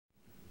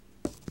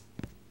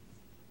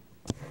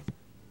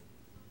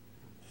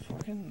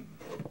fucking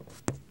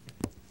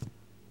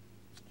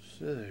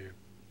sit there,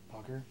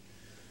 fucker.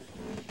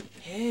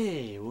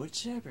 Hey,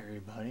 what's up,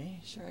 everybody?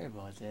 Sorry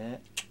about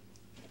that.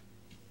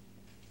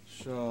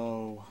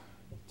 So,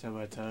 talk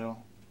about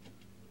title.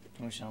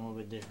 I wish I'm a little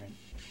bit different.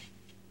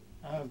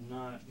 I have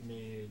not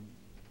made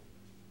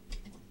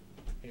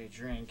a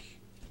drink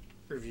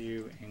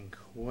review in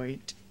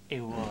quite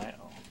a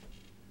while.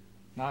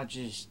 Not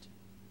just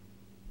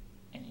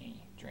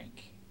any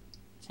drink.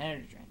 It's an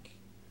energy drink.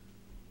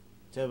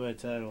 Tell by the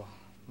title,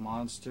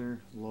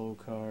 Monster Low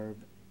Carb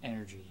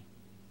Energy.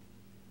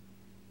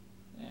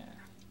 Yeah.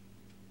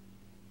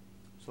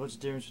 So what's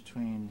the difference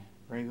between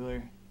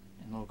regular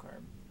and low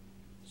carb?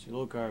 So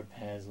low carb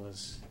has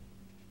less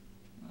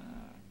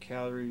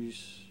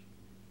calories,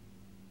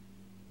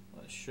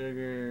 less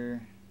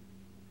sugar,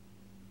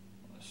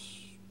 less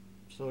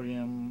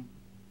sodium.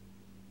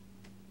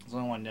 There's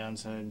only one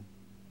downside.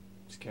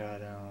 It's got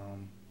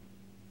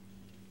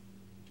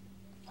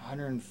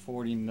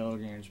 140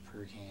 milligrams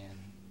per can.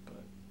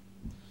 But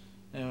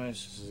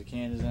anyways, this is a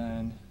can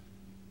design.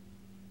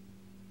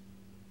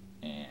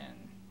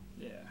 And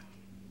yeah.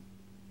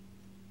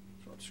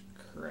 So let's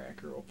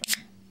crack her open.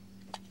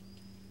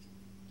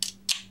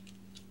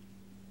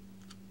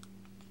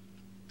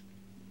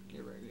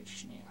 Get ready to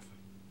sniff.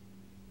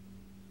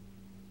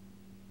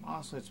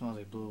 Honestly, it smells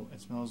like blue.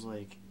 It smells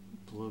like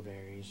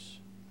blueberries.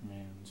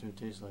 Man, that's what it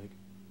tastes like.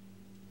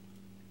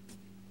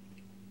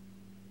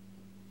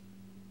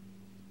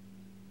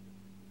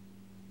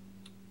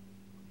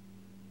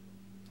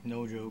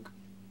 No joke.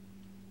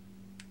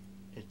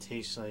 It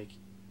tastes like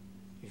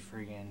you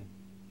friggin'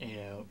 ate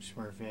out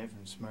Smurfette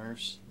from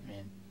Smurfs. I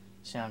mean,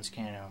 sounds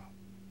kind of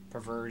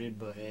perverted,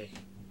 but hey,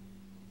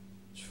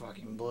 it's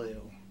fucking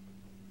blue.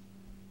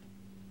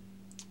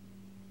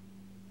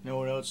 You know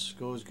what else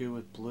goes good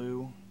with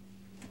blue?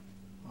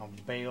 A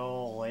big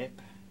ol'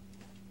 lip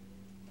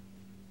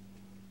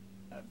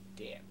of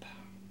dip.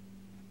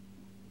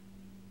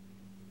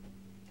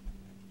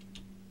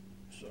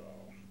 So,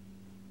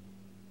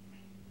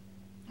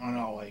 I don't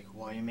know, like,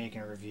 while you're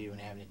making a review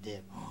and having a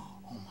dip,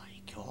 oh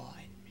my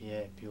god,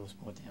 yeah, people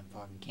smoke them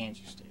fucking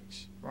cancer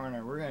sticks. We're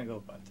gonna go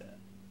about that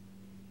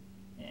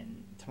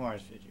in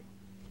tomorrow's video.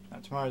 Now,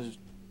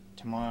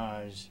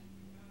 tomorrow's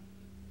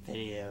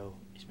video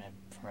is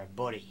for my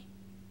buddy,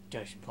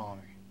 Justin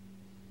Palmer.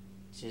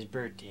 It's his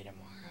birthday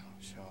tomorrow,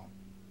 so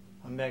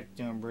I'm back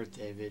doing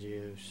birthday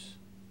videos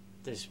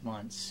this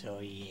month, so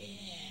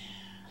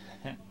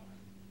yeah.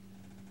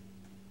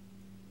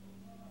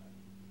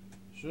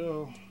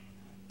 So,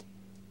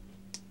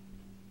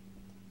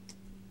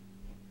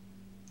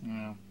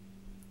 yeah.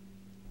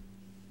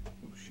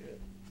 Oh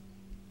shit.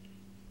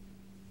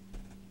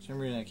 For some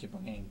reason I keep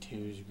on getting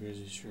 2s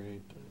Grizzly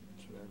Straight, but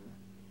it's whatever.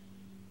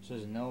 It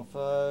says no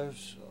 5,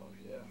 so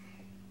yeah.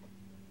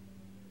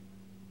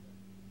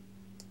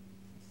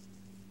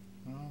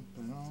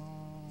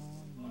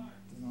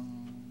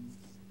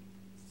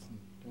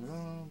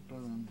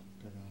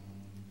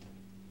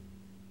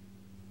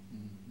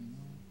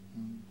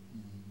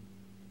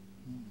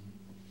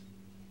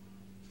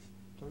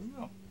 There we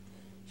go.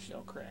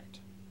 Shell cracked.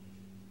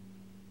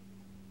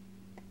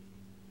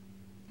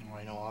 Oh,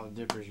 I know all the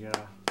dippers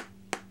gotta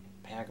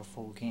pack a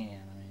full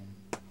can. I mean,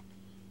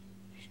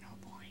 there's no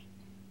point.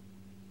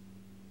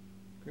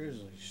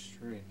 Grizzly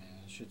Straight,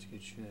 man. That shit's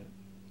good shit.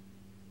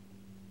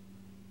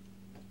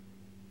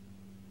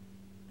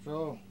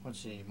 So, let's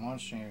see,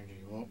 Monster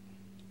Energy. Well,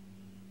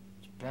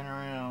 it's been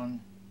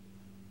around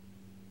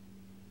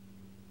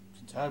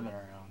since I've been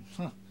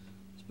around.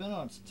 It's been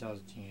on since I was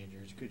a teenager.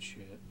 It's good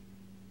shit.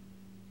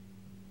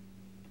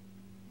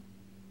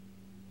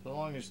 For the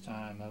longest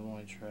time, I've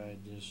only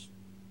tried just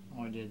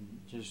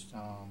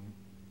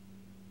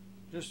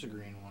a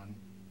green one.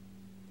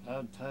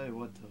 I'll tell you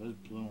what though, this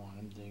blue one,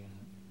 I'm digging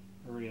it.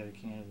 I already had a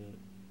can of it.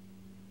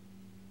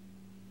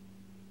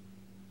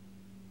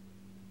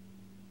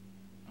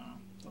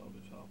 A little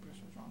bit fell, but it's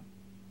wrong.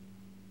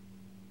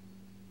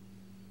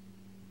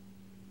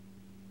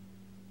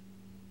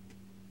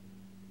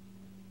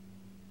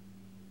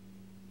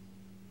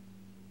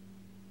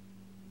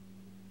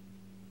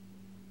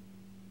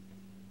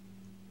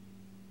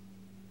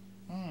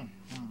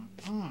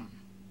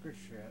 Good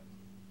shit.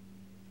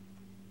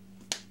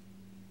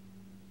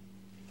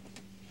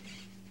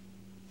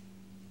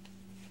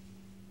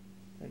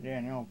 Put that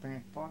in the old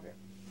pants pocket.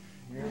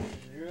 Yours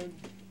is good.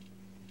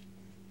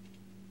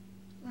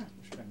 We'll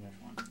spin this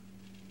one.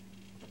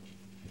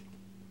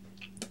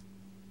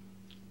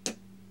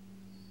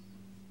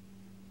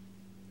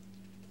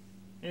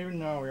 Even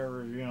though we are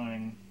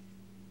reviewing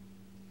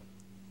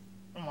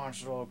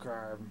Monster Low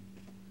Carb,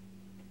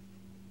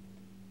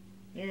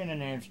 you're in the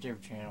Names Dip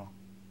channel.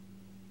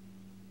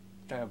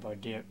 Talk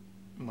about dip,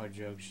 mud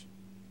jokes,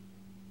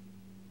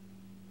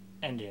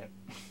 and dip.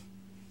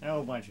 And a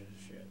whole bunch of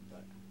shit,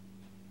 but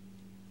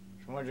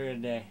so mud jug of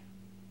the day.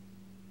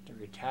 The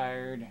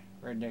retired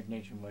Redneck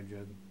Nation mud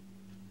jug.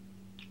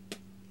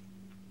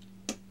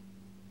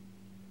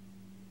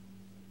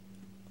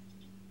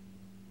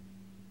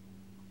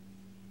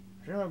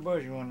 Some of my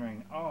boys are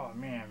wondering, oh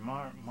man,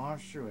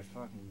 Monster with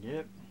fucking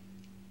dip.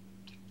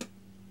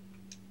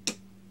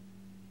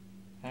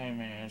 Hey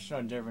man, it's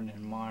no different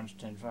than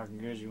Monster and fucking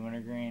Grizzly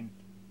Wintergreen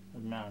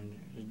with Mountain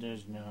Dew.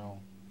 There's no,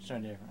 it's no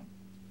different.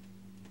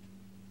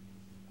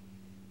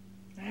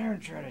 I haven't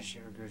tried that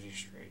shit with Grizzly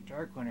Straight.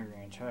 Dark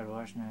Wintergreen, tried it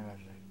last night. I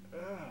was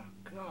like, oh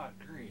god,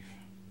 grief.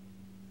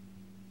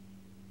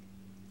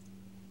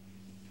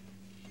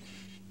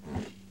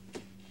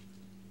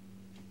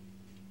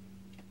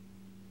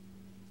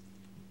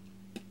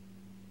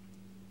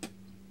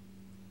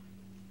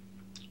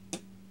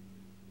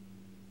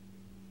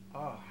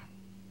 Oh.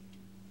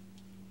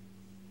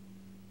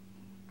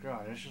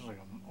 God, this is like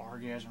an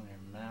orgasm in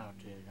your mouth,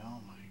 dude. Oh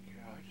my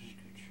god, this is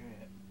good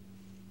shit.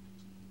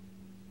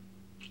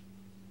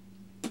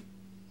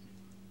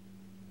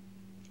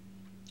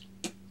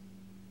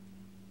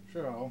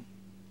 So,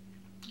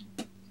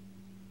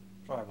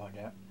 sorry about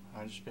that.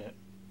 I just spit.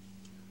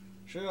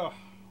 So,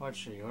 let's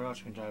see, what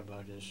else can I talk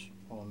about this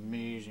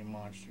amazing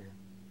monster?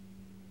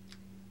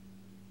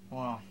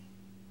 Well,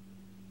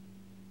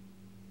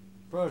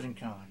 pros and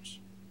cons.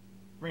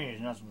 For me,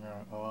 there's nothing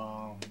wrong.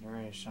 Well,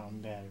 there is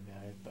something bad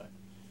about it, but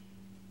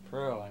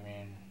pro, I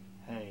mean,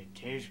 hey, it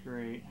tastes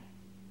great.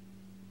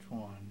 Which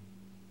one?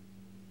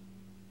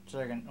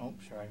 Second, oh,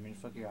 sorry, I mean to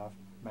flick you off.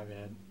 My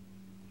bad.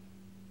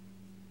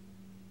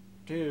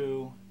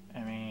 Two,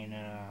 I mean,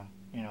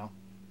 you know,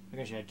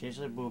 like I said, it tastes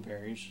like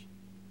blueberries.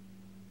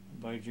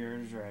 But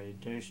Jared's right,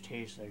 it does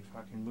taste like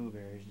fucking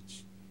blueberries.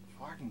 It's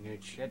fucking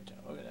good shit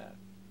though, look at that.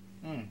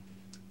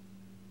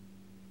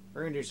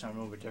 We're gonna do something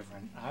a little bit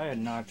different. I had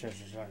not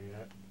tested this out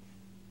yet.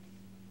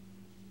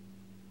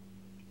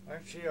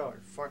 Let's see how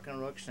it fucking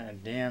looks in a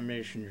damn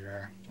mason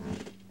jar.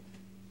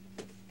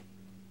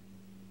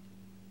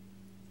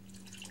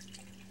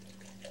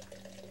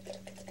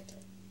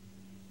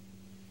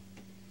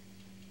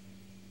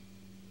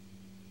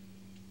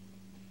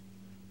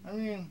 I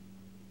mean,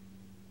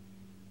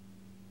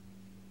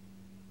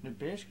 it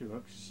basically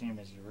looks the same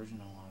as the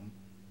original one.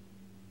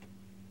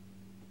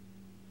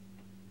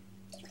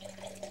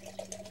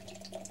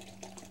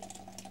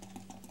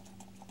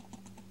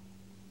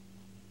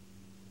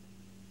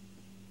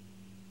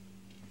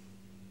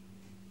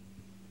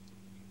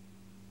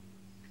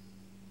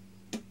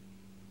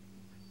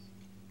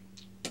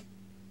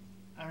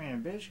 I mean,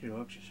 it basically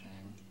looks the same.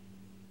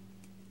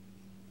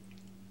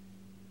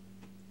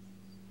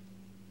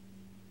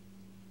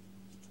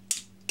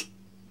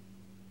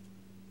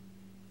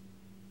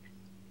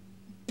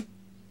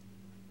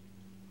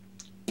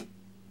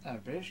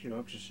 It basically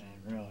looks the same,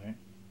 really.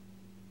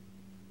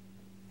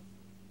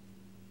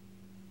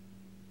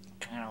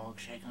 Kind of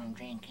looks like I'm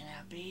drinking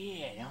a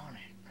beer, don't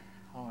it?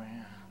 Oh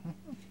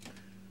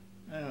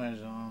yeah.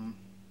 Anyways,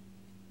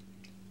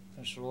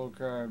 that's a low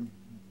carb.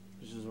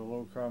 This is a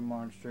low carb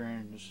monster,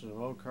 and this is a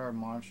low carb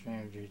monster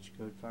energy. It's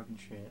good fucking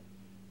shit.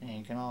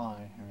 Ain't gonna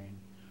lie. I mean,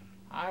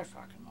 I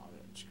fucking love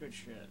it. It's good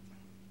shit.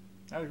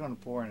 I was gonna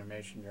pour in a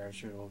mason jar,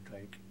 see what it looked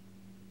like.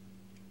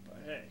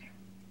 But hey.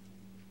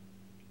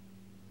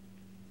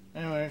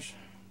 Anyways,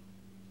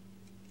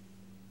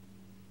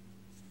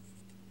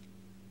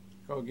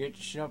 go get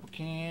yourself a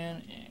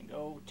can and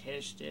go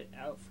test it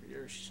out for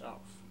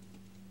yourself.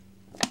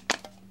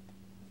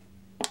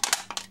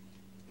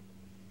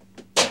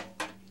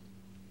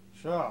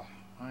 So,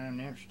 I am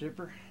the Amp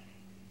Dipper,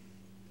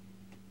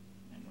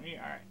 and we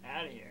are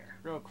out of here.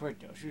 Real quick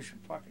though, shoot some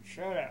fucking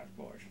shout outs,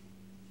 boys.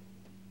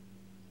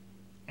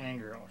 And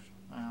girls.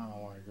 I don't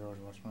know why girls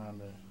what's mine,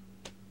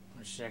 but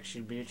a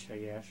sexy bitch, I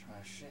guess.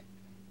 Oh shit.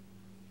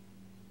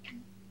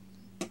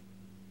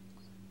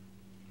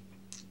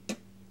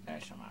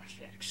 That's my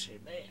sexy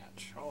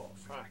bitch. Oh,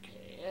 fuck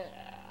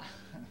yeah.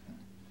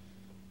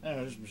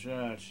 Anyways,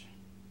 besides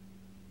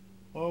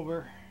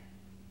Wilbur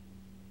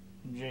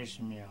and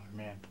Jason Miller,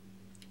 man.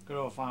 Good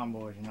old fine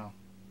boys, you know.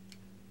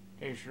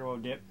 Taste your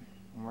old dip.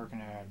 I'm working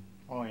hard.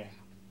 Oh, yeah.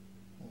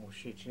 Oh,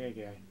 shit, yeah,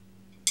 guy.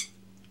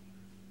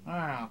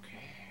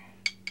 Okay.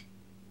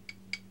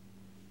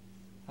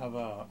 How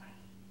about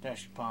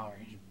Dusty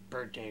Palmer's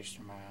birthday's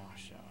tomorrow,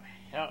 so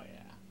hell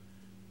yeah.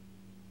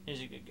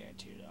 He's a good guy,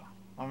 too, though.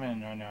 I'm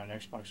in right now an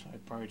Xbox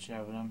Live party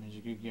chat with him. He's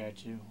a good guy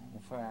too.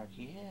 Well, fuck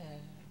yeah.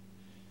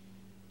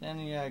 Then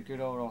you got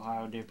good old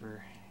Ohio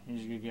Dipper.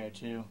 He's a good guy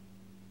too.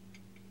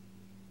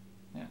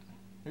 Yeah.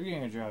 They're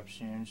getting a drop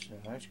soon, so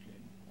that's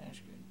good. That's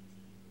good.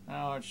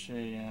 Now let's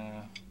see,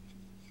 and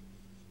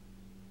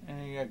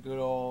then you got good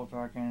old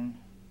fucking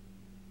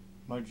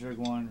Mud Jug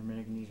One for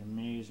making these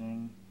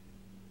amazing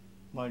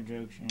mud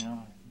jugs, you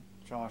know.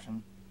 It's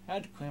awesome. I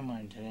had to clean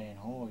mine today and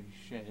holy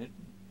shit,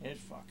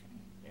 it's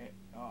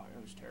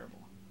it was terrible.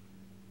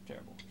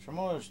 Terrible. So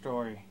more of the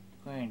story,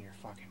 clean your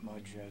fucking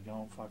mud jug.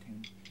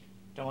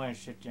 Don't let it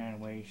sit there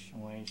and waste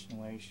and waste and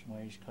waste and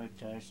waste, collect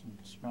dust and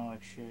smell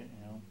like shit, you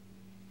know.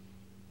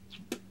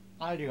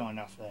 I do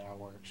enough of that at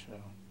work, so.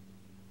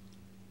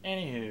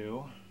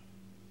 Anywho,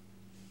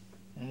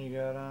 then you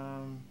got,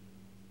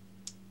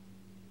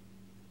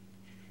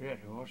 shit,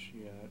 who else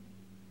you got?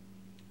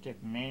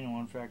 Dip Main,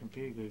 one fucking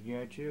P, good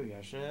guy too,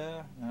 yes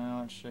sir.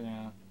 Let's see,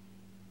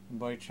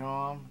 Buddy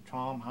Tom.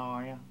 Tom, how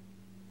are you?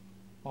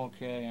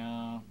 Okay,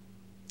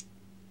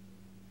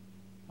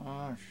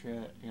 oh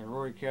shit. Yeah,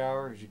 Roy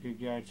Cower is a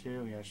good guy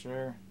too, yes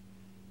sir.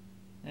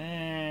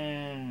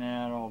 And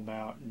that'll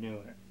about do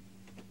it.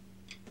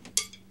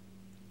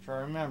 So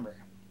remember,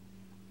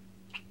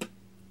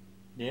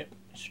 dip,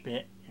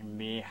 spit, and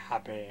be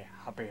happy,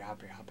 happy,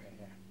 happy, happy.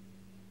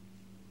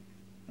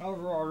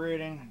 Overall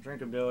rating,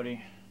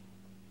 drinkability.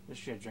 This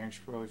shit drinks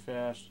really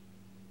fast.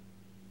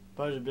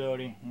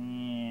 Buzzability,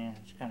 yeah,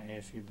 it's kind of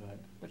iffy, but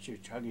let you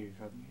chug it, you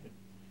fucking get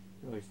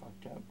really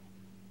fucked up.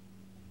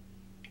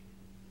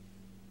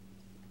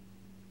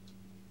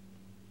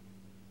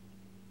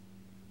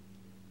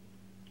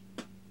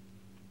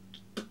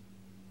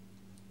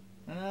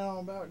 And that'll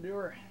about do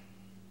it.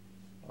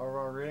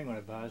 Overall rating, would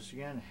I buy this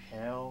again?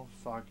 Hell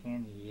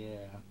fucking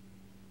yeah.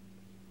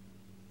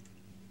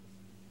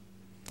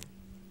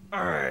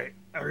 Alright,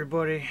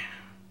 everybody.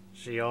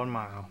 See y'all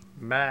tomorrow.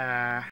 Bye.